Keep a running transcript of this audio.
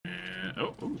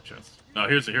Oh, ooh, chest. Oh,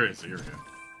 here we go.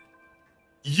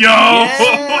 Yo!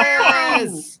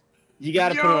 Yes! You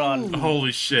gotta put it on.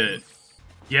 Holy shit.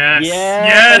 Yes!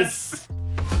 Yes!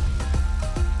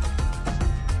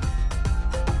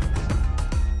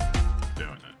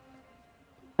 Doing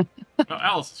it. Oh,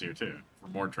 Alice is here too for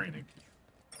more training.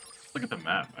 Look at the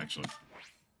map, actually.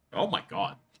 Oh my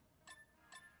god.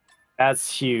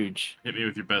 That's huge. Hit me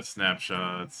with your best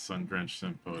snapshots. Sun-drenched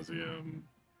symposium.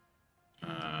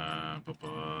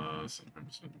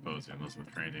 Sun-drenched symposium. Those are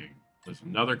the training. There's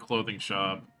another clothing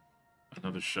shop.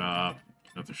 Another shop.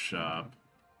 Another shop.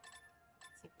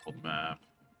 It's a old map.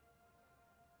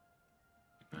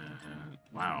 And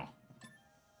wow.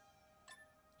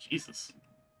 Jesus.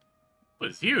 But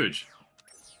it's huge.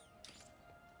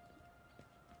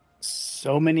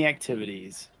 So many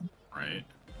activities. Right.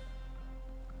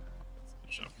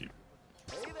 Shopkeeper.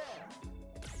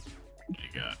 What do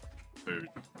you got? Food.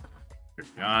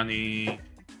 Biryani.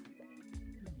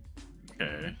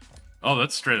 Okay. Oh,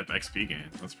 that's straight up XP gain.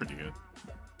 That's pretty good.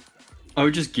 Oh,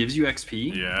 it just gives you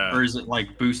XP? Yeah. Or is it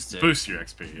like boosts it? Boosts your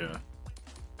XP, yeah.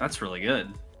 That's really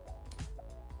good.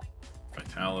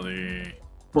 Vitality.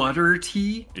 Butter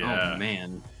tea? Yeah. Oh,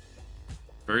 man.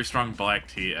 Very strong black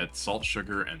tea. Add salt,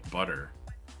 sugar, and butter.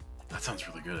 That sounds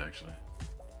really good, actually.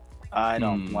 I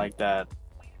don't like that.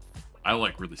 I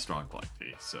like really strong black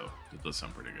tea, so it does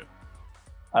sound pretty good.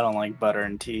 I don't like butter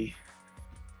and tea.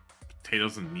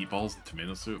 Potatoes and meatballs and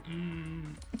tomato soup.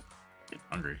 Mmm. Getting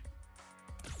hungry.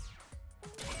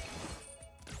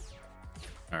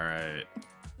 Alright.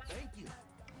 Thank you.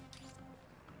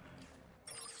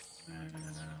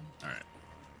 Alright.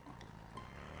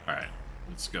 Alright.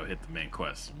 Let's go hit the main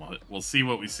quest. We'll see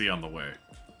what we see on the way.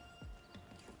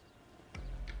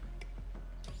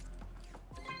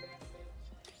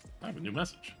 I have a new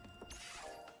message.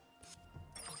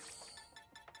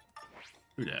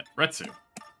 Who dat? Retsu.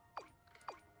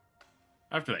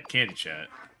 After that candy chat,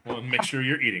 well, make sure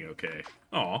you're eating okay.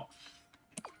 Aw.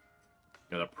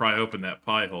 Gotta pry open that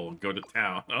pie hole and go to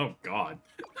town. Oh, God.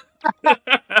 Oh,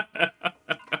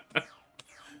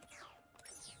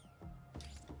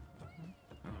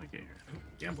 I get here.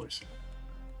 Gamblers.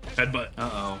 Headbutt.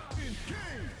 Uh-oh.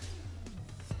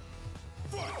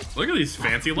 Look at these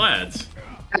fancy lads.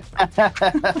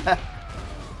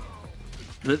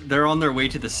 They're on their way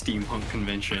to the steampunk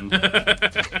convention.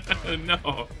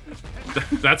 No.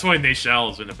 That's why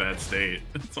Nayshall is in a bad state.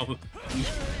 It's all the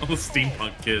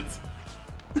steampunk kids.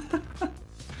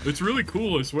 It's really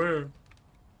cool, I swear.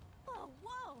 Oh,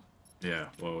 whoa. Yeah,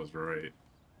 whoa was right.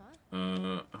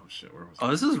 Oh shit, where was I?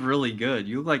 Oh, this is really good.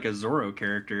 You look like a Zoro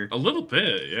character. A little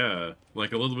bit, yeah.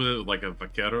 Like a little bit of like a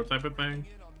vaquero type of thing.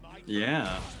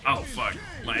 Yeah. Oh fuck.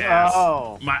 My ass.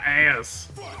 Oh. My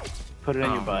ass. Put it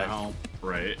in your butt. No.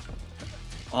 Right.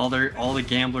 All the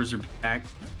gamblers are back.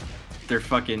 Their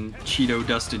fucking Cheeto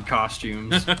dusted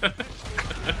costumes.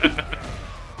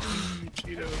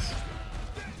 Cheetos.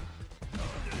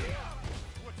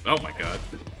 Oh my god.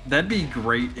 That'd be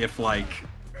great if like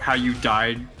how you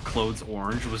dyed clothes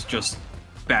orange was just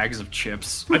bags of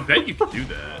chips. I bet you could do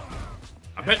that.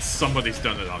 I bet somebody's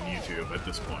done it on YouTube at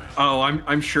this point. Oh,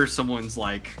 I'm sure someone's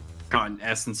like gotten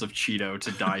essence of Cheeto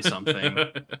to dye something.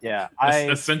 Yeah,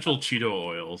 Essential Cheeto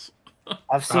oils.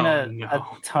 I've seen Oh, a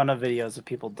no. ton of videos of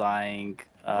people dyeing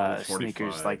Oh,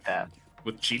 sneakers 45. like that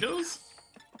With Cheetos?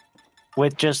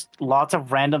 with just lots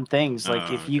of random things. Like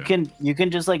Oh, if you okay.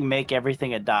 can just like make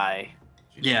everything a dye.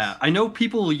 Yeah, I know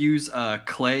people use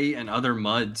clay and other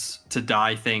muds to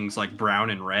dye things like brown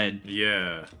and red.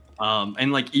 Yeah.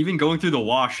 And like even going through the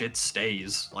wash, it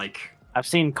stays. Like I've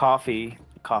seen coffee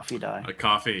dye. A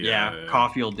coffee. yeah,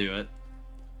 coffee will do it.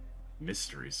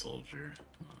 Mystery soldier.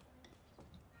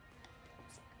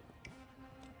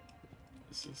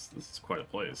 This is quite a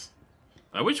place.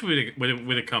 I wish we'd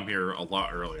have come here a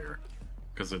lot earlier,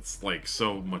 because it's like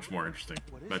so much more interesting.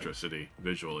 Metro City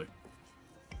visually.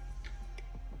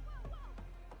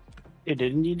 Hey,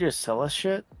 didn't you just sell us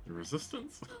shit? The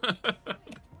Resistance.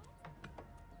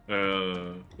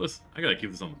 Listen, I gotta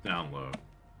keep this on the down low.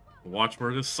 The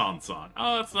watchword is Sansan.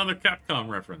 Oh, that's another Capcom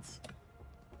reference.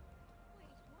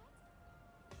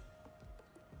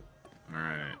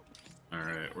 Alright,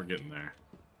 we're getting there.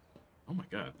 Oh my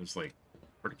god, there's like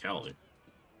verticality.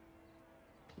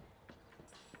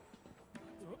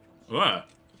 What?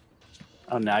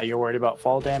 Oh, now you're worried about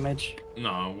fall damage? No,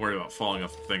 I'm worried about falling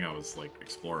off the thing I was like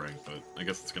exploring, but I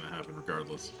guess it's gonna happen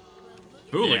regardless.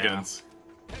 Hooligans.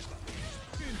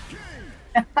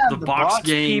 The box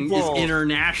game people. is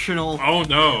international. Oh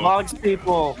no. Box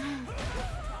people.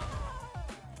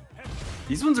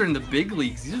 These ones are in the big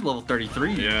leagues. These are level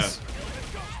 33s. Yeah.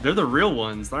 They're the real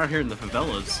ones. They're out here in the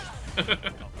favelas.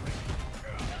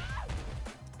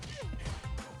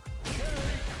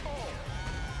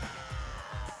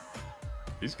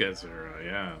 These guys are,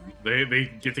 yeah,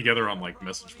 they get together on like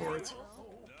message boards.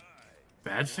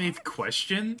 Bad faith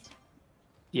question?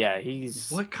 Yeah,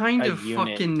 he's What kind a of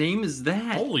unit. fucking name is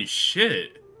that? Holy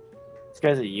shit! This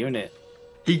guy's a unit.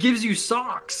 He gives you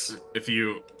socks. If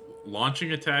you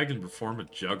launching attack and perform a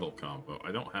juggle combo,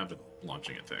 I don't have a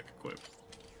launching attack equipped.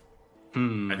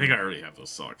 I think I already have those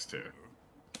socks too.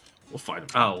 We'll fight him.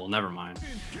 Oh, well, never mind.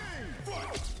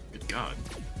 Good God.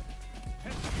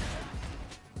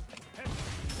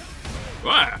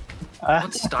 Ah!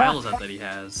 What style is that he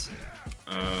has?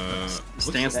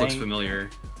 Stance looks familiar.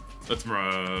 That's Is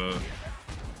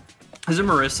it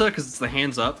Marissa? Because it's the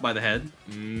hands up by the head?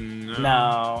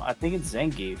 No, I think it's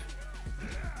Zangief.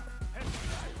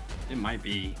 It might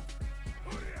be.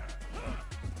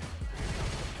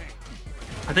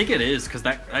 I think it is, because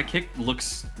that kick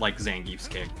looks like Zangief's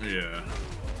kick. Yeah.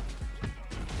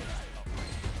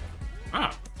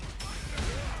 Ah.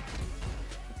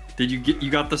 Did you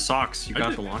got the socks? You I got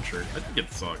did. the launcher. I did get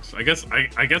the socks. I guess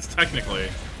technically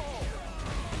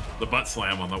the butt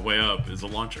slam on the way up is a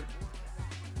launcher.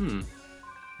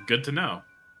 Good to know.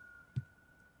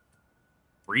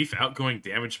 Brief outgoing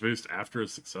damage boost after a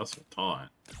successful taunt.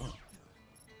 Oh.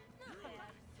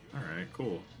 Alright,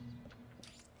 cool.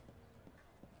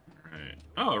 Alright.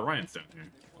 Oh, Ryan's down here.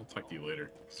 I'll talk to you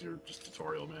later, because you're just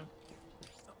tutorial, man.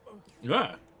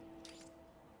 Ah!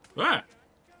 Ah!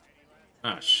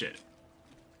 Ah, shit.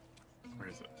 Where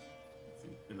is it?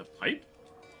 Is it in the pipe?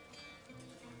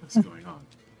 What's going on?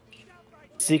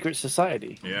 Secret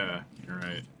Society. Yeah, you're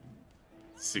right.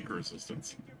 Secret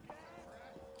resistance.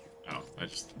 Oh, I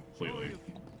just completely...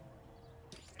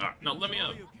 Ah, no, let me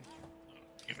up! Oh,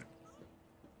 damn it.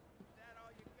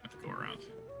 I have to go around.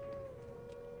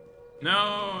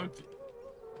 No!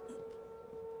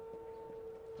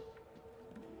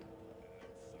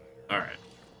 Alright.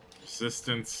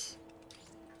 Resistance...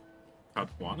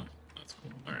 Katwana? That's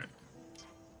cool. Alright.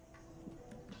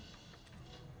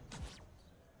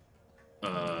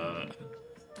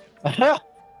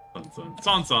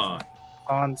 Sansan.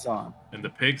 Sansan. And the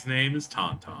pig's name is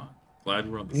Tauntaun.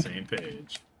 Glad we're on the same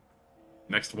page.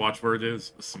 Next watchword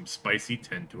is some spicy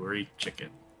tandoori chicken.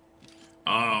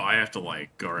 Oh, I have to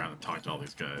like go around and talk to all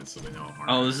these guys so they know I'm hard.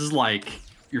 Oh, this is like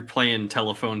you're playing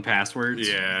telephone passwords.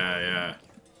 Yeah, yeah.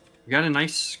 You got a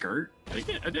nice skirt.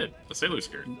 I did. A sailor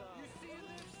skirt.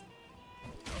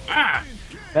 Ah!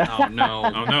 Oh no.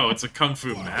 Oh no, it's a Kung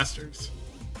Fu Masters.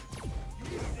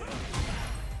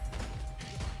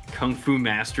 Kung Fu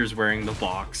Masters wearing the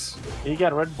box. You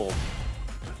got Red Bull.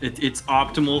 It's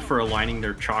optimal for aligning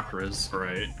their chakras.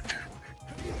 Right.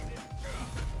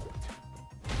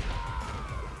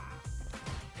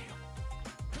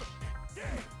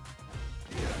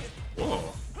 Whoa.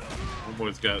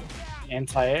 Homeboy's got...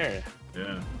 Anti-air.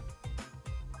 Yeah.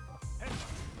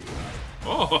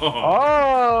 Oh!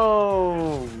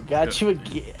 Oh! Got you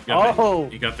again. Oh!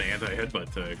 You got the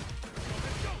anti-headbutt tag.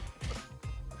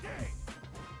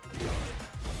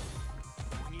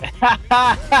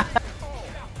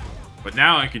 But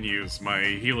now I can use my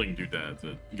healing doodad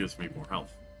that gives me more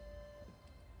health.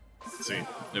 See,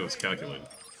 it was calculated.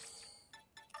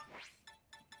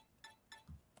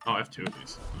 Oh, I have two of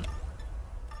these.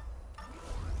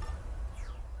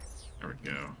 There we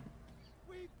go.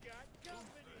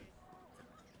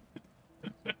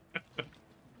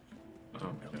 Oh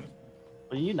my god.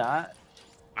 Are you not?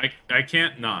 I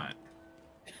can't not.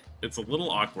 It's a little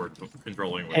awkward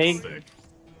controlling with Hey. the stick.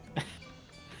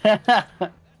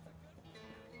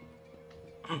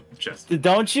 Chest.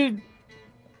 Don't you?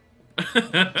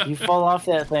 You fall off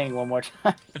that thing one more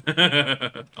time.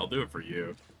 I'll do it for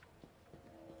you.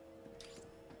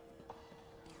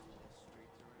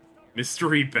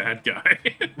 Mystery bad guy.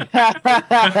 we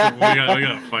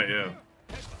gotta fight him.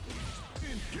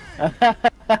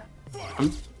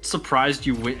 I'm surprised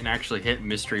you went and actually hit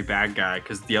Mystery Bad Guy,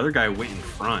 because the other guy went in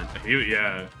front.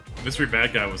 Yeah. Mystery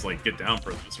bad guy was like, get down,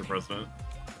 Mr. President.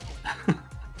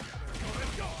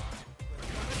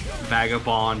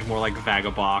 Vagabond, more like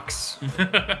Vagabox.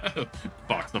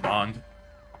 Box the bond.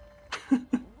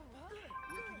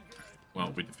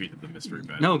 Well, we defeated the mystery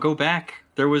bad. No, go back.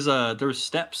 There was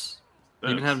steps. They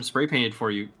even Steps. had them spray painted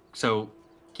for you. So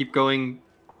keep going.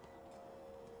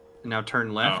 And now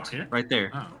turn left. here? Right there.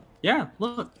 Oh, Yeah,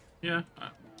 look. yeah.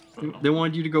 They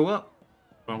wanted you to go up.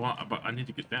 But I need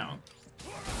to get down.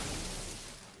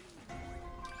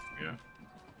 Yeah.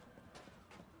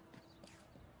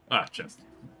 Ah, chest.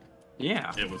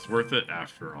 Yeah. It was worth it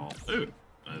after all. Ooh.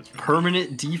 That is really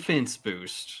Permanent defense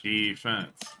boost.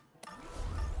 defense.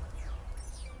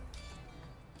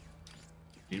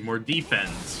 Need more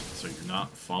defense, so you're not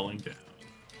falling down.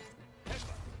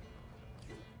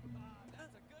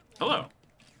 Hello.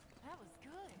 That was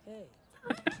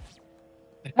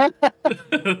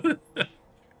good. Hey.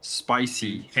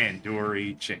 Spicy.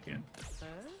 Tandoori chicken.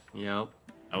 Yep.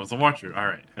 I was a watcher.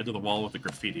 Alright, head to the wall with the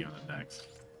graffiti on it next.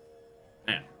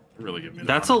 Man, really give me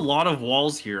That's a lot of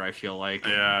walls here, I feel like.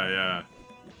 Yeah,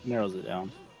 Narrows it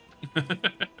down. yeah.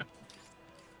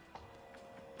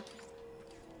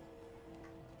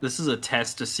 This is a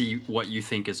test to see what you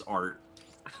think is art.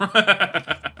 I'll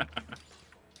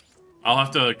have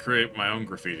to create my own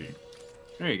graffiti.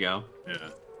 There you go. Yeah.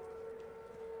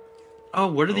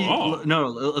 Oh, what are these? Oh. No,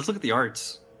 let's look at the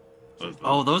arts.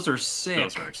 Oh, those are sick.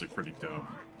 Those are actually pretty dope.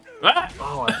 Ah!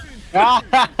 Oh,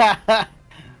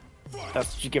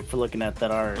 That's what you get for looking at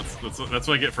that art. That's what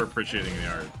I get for appreciating the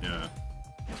art. Yeah.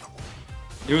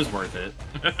 it was worth it.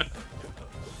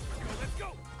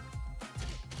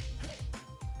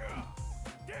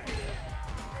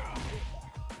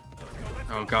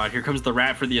 Oh god, here comes the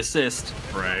rat for the assist.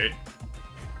 Right.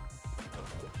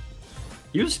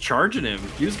 He was charging him.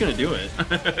 He was gonna do it.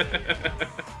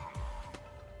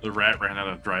 The rat ran out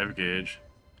of drive gauge.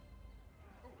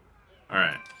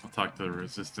 Alright, I'll talk to the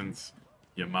Resistance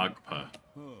Yamagpa.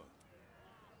 Oh,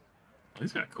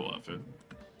 he's got a cool outfit.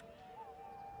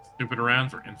 Snooping around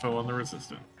for info on the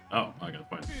Resistance. Oh, I gotta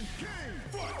find him.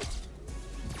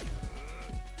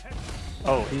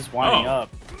 Oh, he's winding up.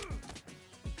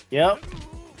 Yep.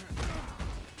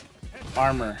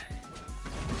 Armor.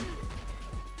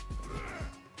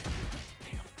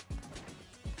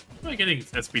 I'm not getting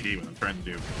SPD when I'm trying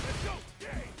to do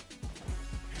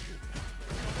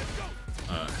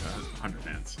 100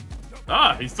 hands.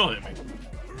 Ah, he still hit me.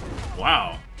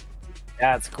 Wow.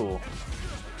 That's cool.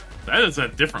 That is a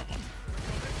different one.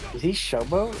 Is he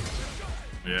showboat?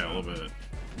 Yeah, a little bit.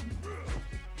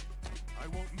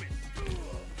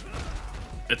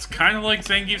 It's kind of like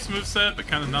Zangief's moveset, but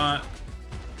kind of not.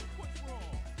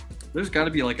 There's got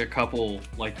to be like a couple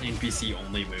like NPC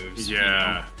only moves. Yeah.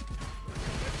 You know?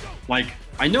 Like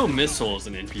I know Missile is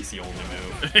an NPC only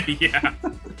move. Yeah.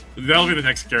 That'll be the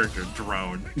next character,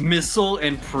 Drone. Missile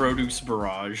and Produce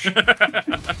Barrage.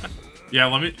 Yeah,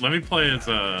 let me play as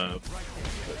a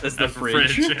the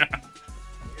fridge. Yeah.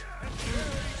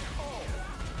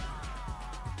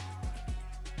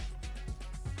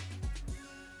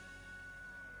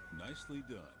 Nicely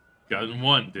done. Got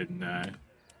one, didn't I?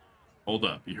 Hold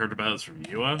up, you heard about this from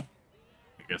Yua?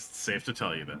 I guess it's safe to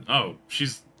tell you then. Oh,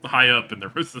 she's high up in the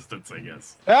Resistance, I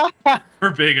guess. For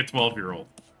being a 12-year-old.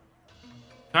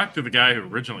 Talk to the guy who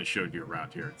originally showed you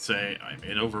around here and say, I'm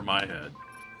in over my head.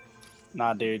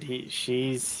 Nah, dude.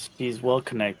 She's well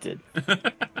connected.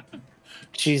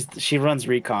 She runs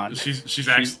recon.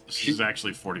 She's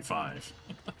actually 45.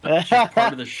 She's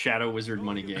part of the Shadow Wizard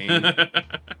money game.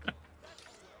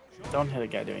 Don't hit a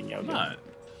guy doing yoga. I'm not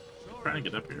trying to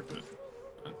get up here, but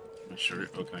I'm sure.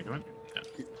 Oh, can I go in?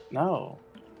 Yeah. No.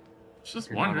 It's just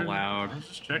You're not wondering. allowed. I was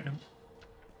just checking.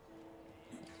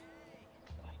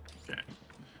 Okay.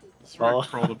 This is Well- where I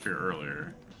crawled up here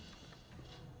earlier.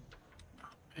 Oh,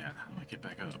 man, how do I get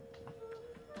back up?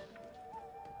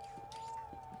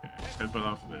 Okay, headbutt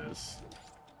off of this.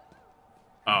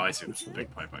 Oh, I see. This is a big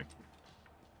pipe. I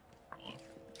crawl up.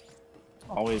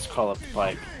 Always call up the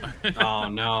pipe. Oh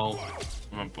no.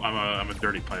 I'm a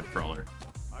dirty pipe crawler.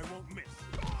 I won't miss.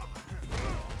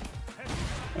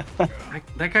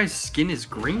 That guy's skin is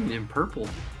green and purple.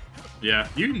 Yeah,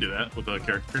 you can do that with a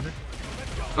character creator.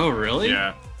 Oh really?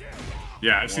 Yeah.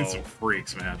 Yeah, I've seen Whoa. some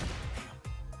freaks, man.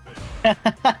 That's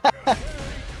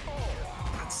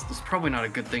probably not a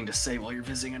good thing to say while you're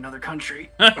visiting another country.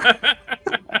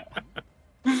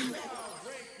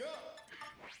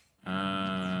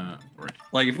 Right.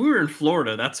 Like if we were in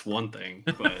Florida, that's one thing,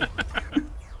 but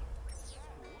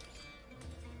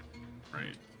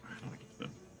Right. How do I get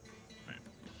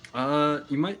to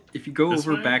you might if you go This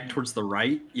over way? back towards the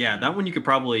right. Yeah, that one you could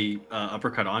probably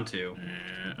uppercut onto.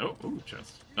 And, oh,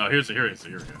 chest. Oh, here we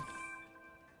go.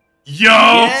 Yo!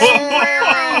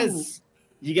 Yes!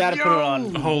 You gotta put it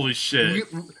on. Holy shit.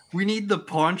 We need the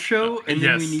poncho, and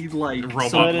then we Yes. need like Robot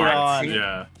some Put it parts. on.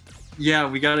 Yeah. Yeah,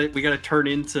 we gotta turn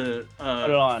into Put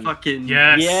it on. fucking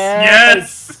Yes.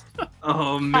 Yes!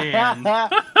 Oh man,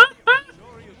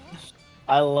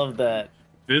 I love that.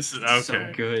 This is okay.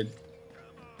 so good.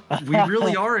 We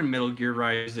really are in Metal Gear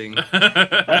Rising.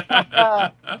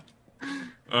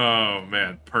 Oh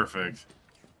man, perfect.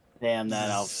 Damn, that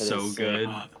outfit So is good.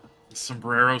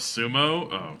 Sombrero Sumo.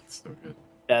 Oh, it's so good.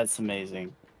 That's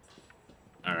amazing.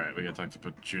 All right, we gotta talk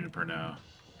to Juniper now.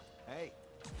 Hey,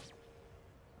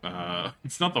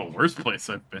 It's not the worst place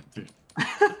I've been to.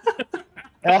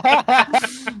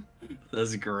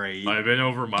 That's great. I've been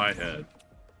over my head.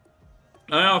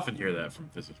 I often hear that from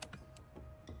visitors.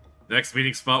 Next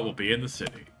meeting spot will be in the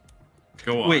city.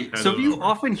 Go on. Wait, head so if you over.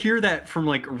 often hear that from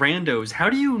like randos, how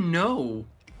do you know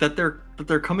that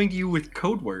they're coming to you with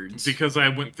code words? Because I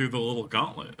went through the little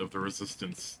gauntlet of the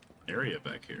resistance area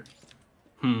back here.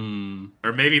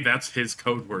 Or maybe that's his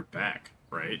code word back,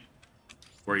 right?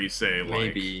 Where you say, like...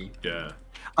 Maybe. Yeah.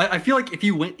 I feel like if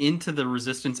you went into the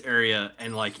resistance area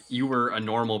and like you were a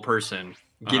normal person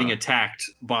getting attacked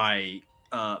by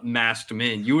masked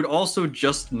men, you would also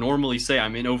just normally say,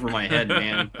 I'm in over my head,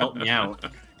 man. Help me out.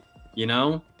 You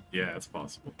know? Yeah, it's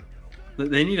possible.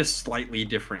 They need a slightly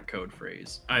different code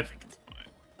phrase. I think it's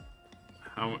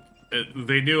fine.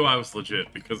 They knew I was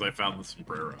legit because I found the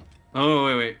sombrero.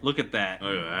 Oh, wait. Look at that.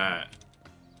 Look at that.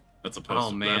 That's a poster.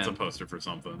 Oh, man. That's a poster for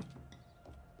something.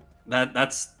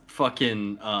 That's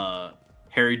fucking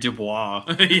Harry Dubois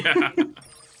Yeah.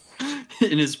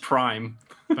 in his prime.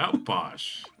 About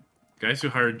Bosch. Guys who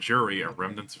hired jury are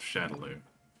remnants of Shadaloo.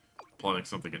 Plotting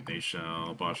something at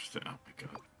Nayshall. Bosch. Oh my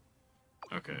god.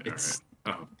 Okay, It's-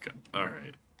 alright. Oh god.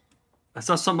 Alright. I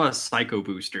saw something about a Psycho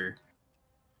Booster.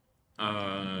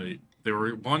 They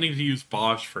were wanting to use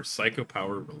Bosch for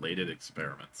psychopower related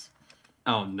experiments.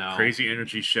 Oh no. Crazy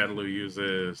energy Shadaloo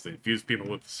uses. They infuse people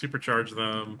with to supercharge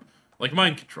them. Like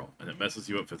mind control. And it messes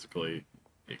you up physically.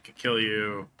 It could kill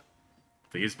you.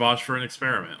 They use Bosch for an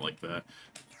experiment like that.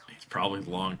 He's probably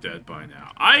long dead by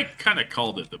now. I kind of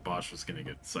called it that Bosch was going to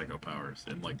get psycho powers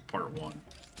in, like, part 1.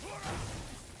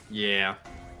 Yeah.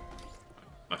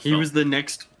 I He was the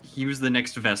next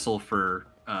vessel for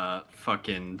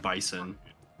fucking Bison.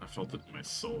 I felt it in my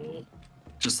soul.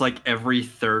 Just like every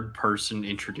third person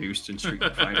introduced in Street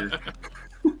Fighter.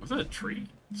 Was that a tree?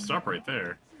 Stop right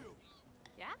there.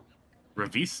 Yeah?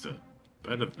 Revista.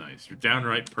 Bed of nice. You're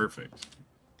downright perfect.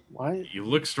 What? You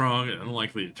look strong and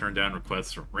unlikely to turn down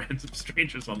requests from random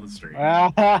strangers on the street.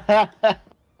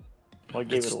 What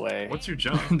gave it away? What's your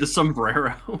job? The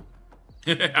sombrero.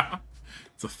 Yeah.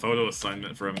 It's a photo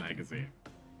assignment for a magazine.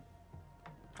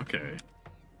 Okay.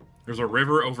 There's a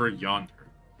river over yonder.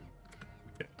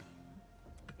 Okay.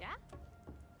 Yeah?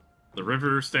 The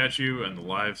river statue and the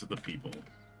lives of the people.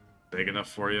 Big enough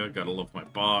for you? Gotta love my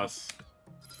boss.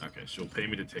 Okay, she'll pay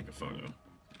me to take a photo.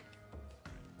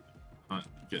 Not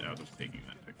get out of taking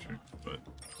that picture, but...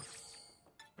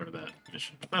 Or that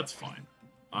mission, but that's fine.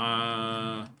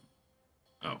 Oh,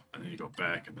 and then you go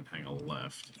back and then hang a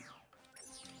left.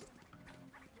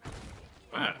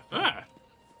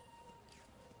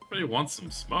 Everybody wants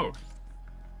some smoke.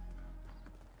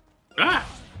 I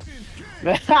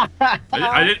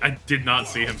did not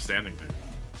see him standing there.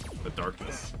 The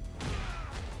darkness.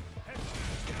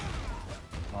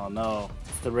 Oh no,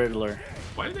 it's the Riddler.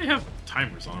 Why do they have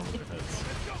timers on over their heads?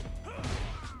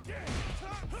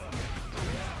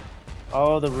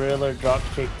 Oh, the Riddler drop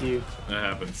kicked you. That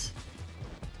happens.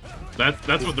 That's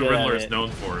what the good Riddler at is it.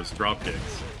 known for, is drop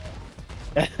kicks.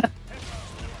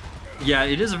 Yeah,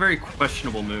 it is a very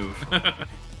questionable move.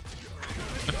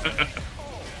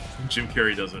 Jim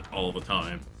Carrey does it all the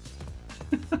time.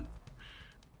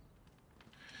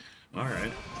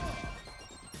 Alright.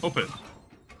 Open.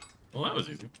 Well, that was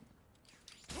easy.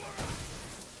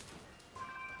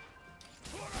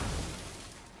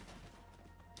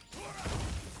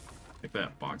 Take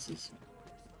that, boxes.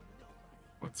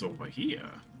 What's over here?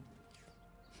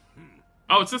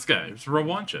 Oh, it's this guy. It's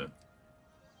Rawancha.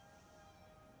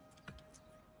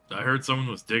 I heard someone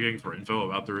was digging for info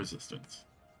about the Resistance.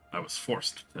 I was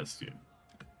forced to test you.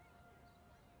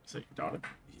 Is that your daughter?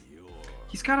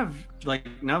 He's kind of like,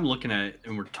 now I'm looking at it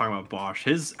and we're talking about Bosch.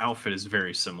 His outfit is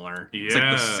very similar. It's like the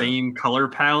Yeah. same color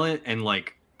palette and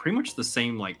like pretty much the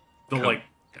same like The, coat. like,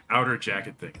 outer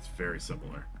jacket thing is very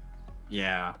similar.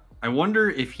 Yeah. I wonder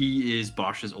if he is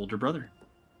Bosch's older brother.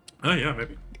 Oh, yeah,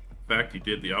 maybe. In fact, he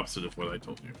did the opposite of what I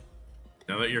told you.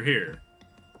 Now that you're here,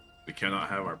 we cannot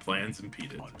have our plans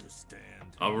impeded.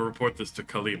 I will report this to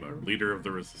Kalima, leader of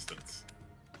the Resistance.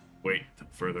 Wait till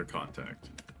further contact.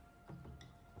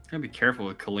 Gotta be careful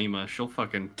with Kalima. She'll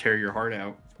fucking tear your heart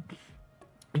out.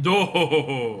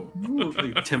 No!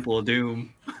 Like Temple of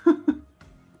Doom.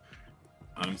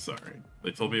 I'm sorry.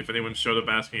 They told me if anyone showed up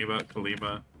asking about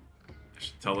Kalima, I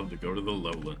should tell them to go to the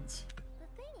lowlands.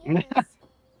 The thing is,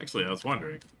 Actually, I was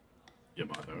wondering,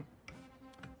 Yamato,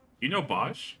 you know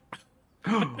Bosch?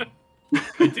 I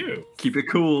do. Keep it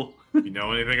cool. If you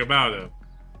know anything about him,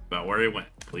 about where he went,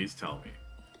 please tell me.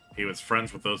 He was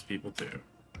friends with those people too.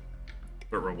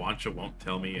 But Rawancha won't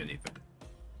tell me anything.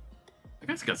 That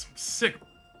guy's got some sick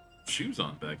shoes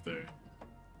on back there.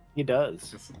 He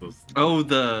does. Oh,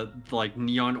 the like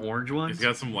neon orange ones. He's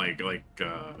got some like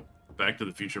Back to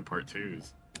the Future Part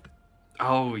 2s.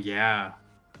 Oh yeah,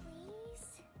 Please.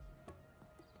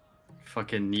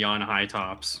 fucking neon high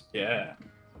tops. Yeah.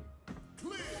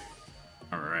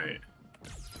 All right.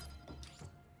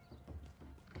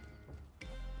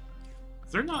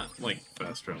 Is there not like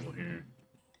fast travel here?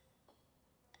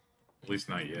 At least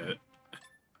not yet.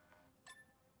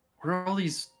 Where are all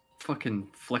these fucking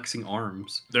flexing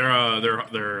arms?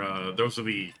 Those will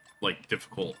be like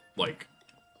difficult, like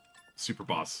super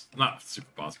boss, not super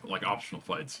boss, but like optional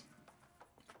fights.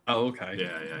 Oh, okay.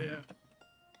 Yeah.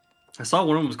 I saw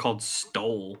one of them was called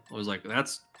Stole. I was like,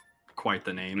 that's quite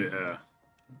the name. Yeah.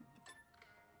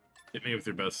 Hit me with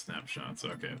your best snapshots.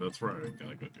 Okay, that's where I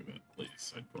gotta go do that. Please,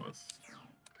 side quest.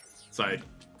 Side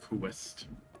quest.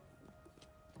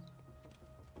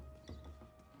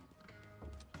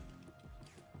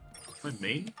 My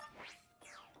main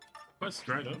quest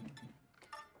dried up. Oh,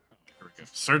 here we go.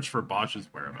 Search for Bosch's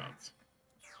whereabouts.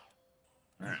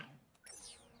 Alright.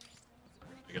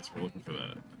 I guess we're looking for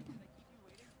that.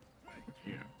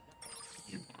 Here.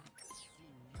 You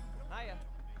want. Hiya.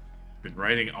 Been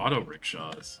riding auto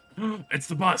rickshaws. It's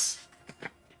the bus!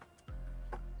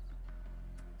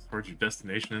 Towards your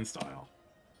destination in style.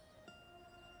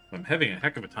 I'm having a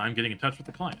heck of a time getting in touch with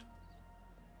the client.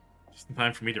 Just in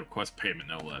time for me to request payment,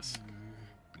 no less.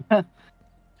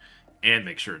 And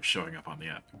make sure it's showing up on the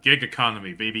app. Gig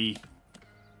economy, baby.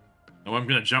 No, I'm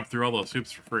gonna jump through all those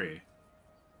hoops for free.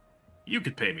 You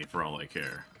could pay me for all I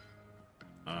care.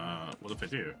 What if I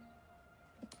do?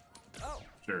 Oh,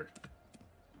 Sure.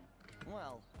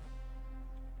 well.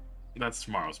 That's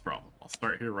tomorrow's problem. I'll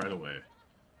start here right away.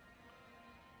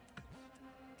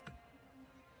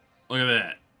 Look at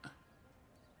that.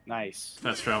 Nice.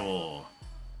 Fast travel.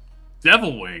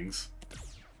 Devil wings?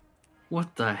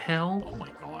 What the hell? Oh my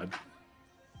god.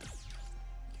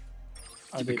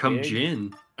 Are To they become big?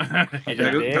 Jin. Yeah. Are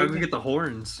Gotta they go big? get the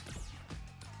horns.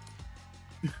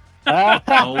 Ah!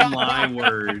 Oh my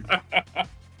word.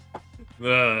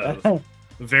 The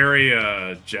very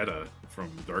Jeddah from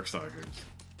Darkstalkers.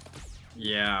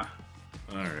 Yeah.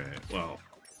 Alright, well,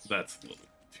 that's a little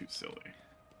too silly.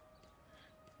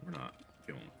 We're not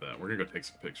dealing with that. We're gonna go take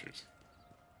some pictures.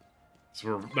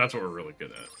 So that's what we're really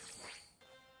good at.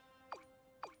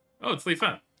 Oh, it's Lee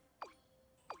Fan.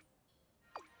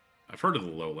 I've heard of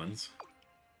the Lowlands.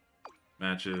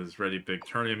 Matches, ready, big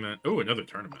tournament. Oh, another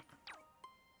tournament.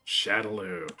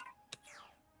 Shadaloo.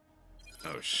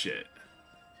 Oh, shit.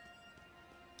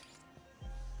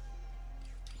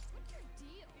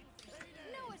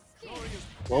 No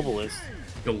escape. Globalist.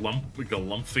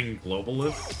 Galumphing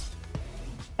globalists?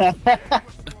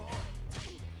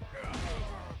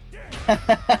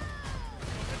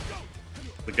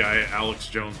 The guy Alex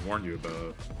Jones warned you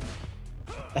about.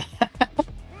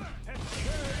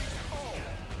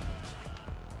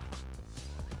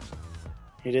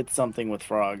 He did something with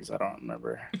frogs. I don't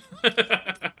remember.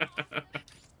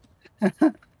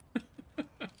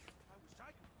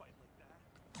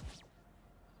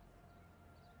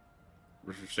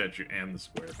 River statue and the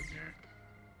square from here.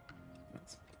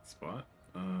 That's a good spot.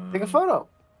 Take a photo.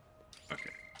 Okay.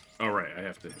 Oh, right. I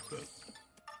have to hit the...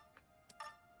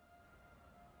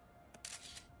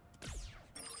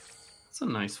 It's a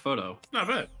nice photo. Not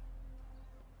bad.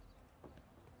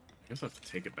 I guess I have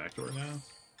to take it back to her now.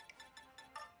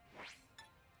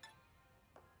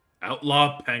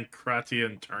 Outlaw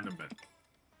Pancratian Tournament.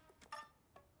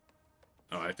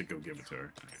 Oh, I have to go give it to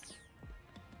her.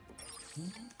 Okay.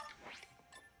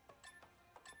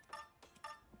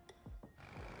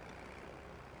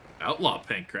 Outlaw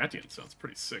Pancratian sounds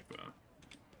pretty sick, though.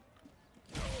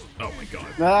 Oh my god.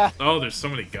 Ah! Oh, there's so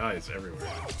many guys everywhere.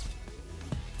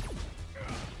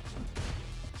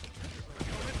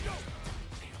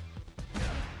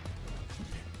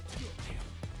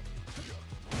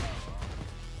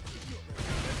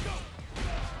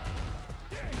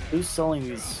 Who's selling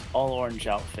these all orange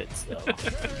outfits though?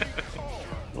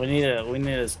 we need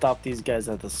to stop these guys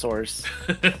at the source.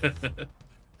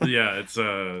 Yeah, it's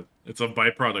a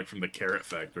byproduct from the carrot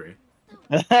factory.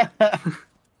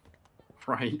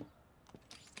 Right.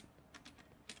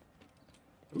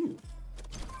 Ooh,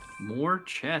 More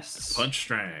chests. punch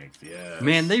strength. Yeah.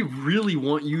 Man, they really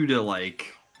want you to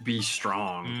like be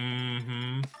strong.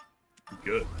 Mm-hmm.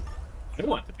 Good. I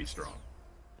want to be strong.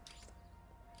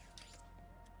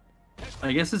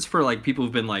 I guess it's for like people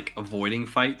who've been like avoiding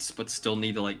fights but still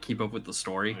need to like keep up with the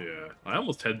story. Yeah. I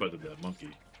almost headbutted that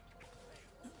monkey.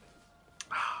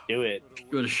 Do it.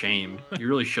 What a shame. You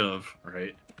really should have.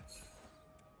 Right?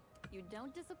 You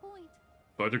don't disappoint.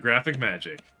 Photographic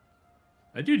magic.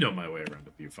 I do know my way around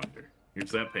the viewfinder.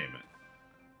 Here's that payment.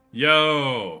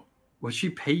 Yo! What'd she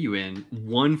pay you in?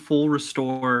 One full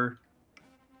restore,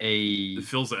 It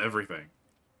fills everything.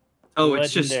 Oh,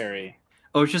 Legendary.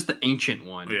 it's just the ancient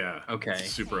one. Yeah. Okay.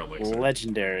 Super elixir.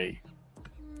 Legendary.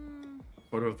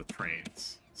 Photo of the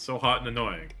trains. So hot and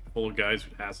annoying. Full of guys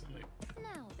who hassle me.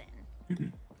 Now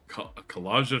then. A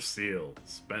collage of seal.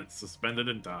 Suspended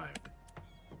in time.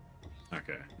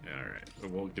 Okay. Yeah, alright.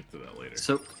 We'll get to that later.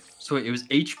 So wait, it was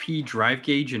HP, drive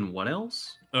gauge, and what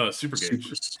else? Super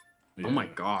gauge. Oh my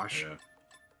gosh. Yeah.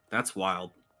 That's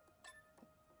wild.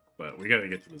 But we gotta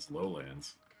get to this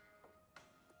lowlands.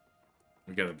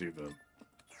 We gotta do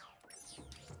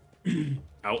the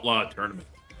outlaw tournament.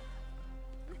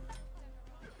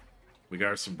 We got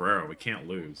our sombrero. We can't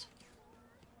lose.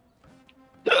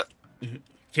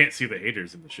 Can't see the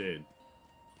haters in the shade.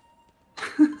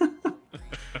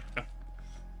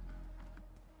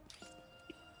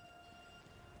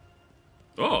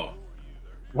 Oh.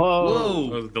 Whoa.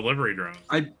 That was a delivery drone.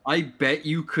 I bet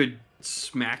you could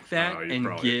smack that Oh,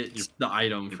 and get the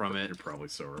item from it. You're probably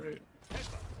so right.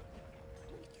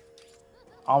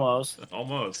 Almost.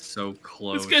 Almost. So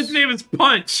close. This guy's name is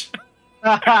Punch.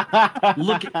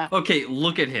 Look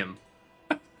at him.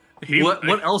 He,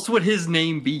 What else would his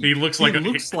name be? He looks like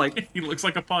he looks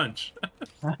like a punch.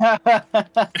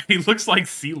 He looks like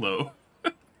CeeLo.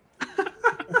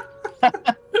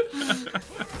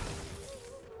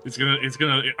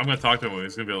 I'm gonna talk to him and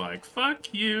he's gonna be like,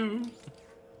 fuck you.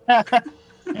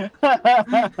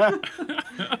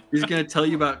 He's gonna tell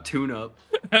you about tune-up.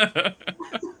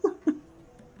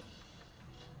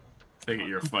 Take it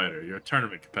you're a fighter. You're a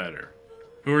tournament competitor.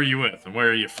 Who are you with and where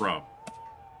are you from?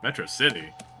 Metro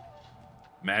City.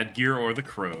 Mad Gear or the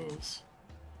Crows?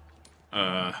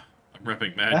 I'm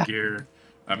repping Mad Gear.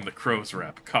 I'm the Crows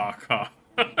rep. Caw caw.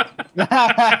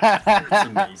 That's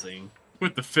amazing.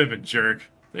 With the fib and jerk.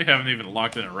 They haven't even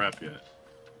locked in a rep yet.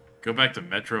 Go back to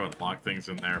Metro and lock things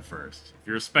in there first. If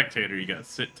you're a spectator, you gotta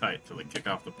sit tight till they kick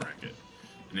off the bracket.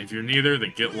 And if you're neither,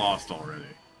 then get lost already.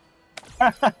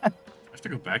 I have to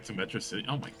go back to Metro City?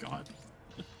 Oh my god.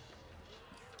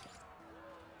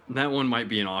 That one might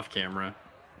be an off-camera.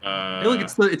 Hey, look,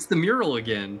 it's the mural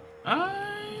again.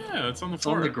 Yeah, it's on the It's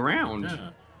floor. on the ground. Yeah.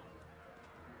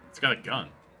 It's got a gun.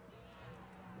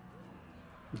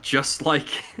 Just like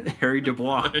Harry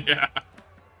Dubois. Yeah.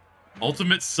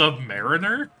 Ultimate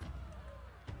Submariner?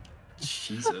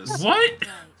 Jesus. What?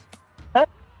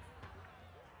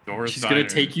 Doris She's gonna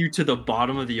take you to the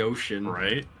bottom of the ocean.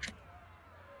 Right?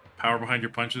 Power behind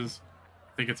your punches.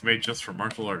 I think it's made just for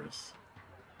martial artists.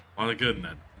 A lot of good in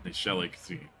that Nayshall could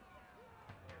see.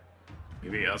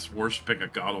 Maybe us worshipping a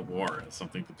god of war has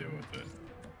something to do with it.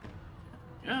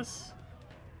 Yes.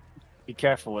 Be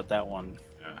careful with that one.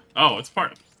 Yeah. Oh, it's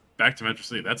part. Back to Metro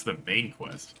City. That's the main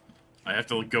quest. I have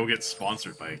to go get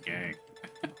sponsored by a gang.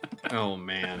 Oh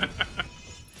man.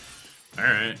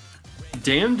 Alright.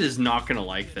 Damned is not gonna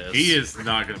like this. He is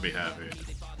not gonna be happy.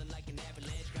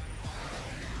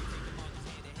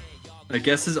 I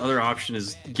guess his other option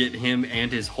is get him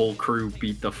and his whole crew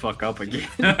beat the fuck up again.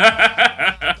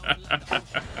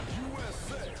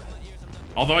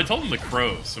 Although I told him the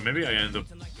Crows, so maybe I end up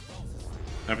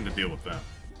having to deal with them.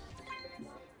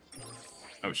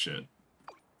 Oh shit.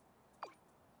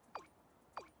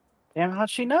 Damn, how'd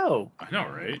she know? I know,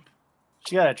 right?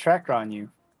 She got a tracker on you.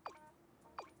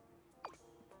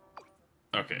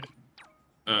 Okay.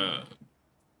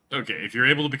 Okay, if you're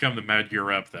able to become the Mad Gear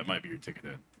rep, that might be your ticket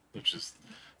in. Which is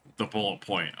the bullet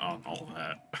point on all of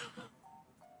that.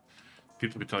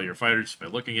 People can tell you're a fighter just by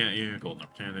looking at you. Golden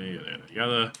opportunity, yada yada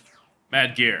yada.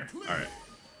 Mad Gear. Alright.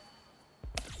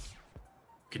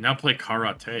 Can now play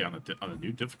karate on a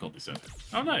new difficulty setting.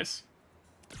 Oh, nice.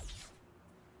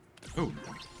 Oh,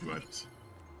 new items.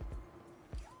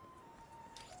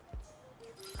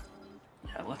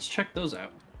 Yeah, let's check those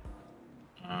out.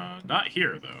 Not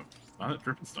here, though. Not at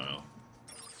Drippin' Style.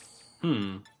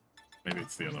 Hmm. Maybe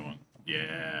it's the other one.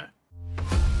 Yeah.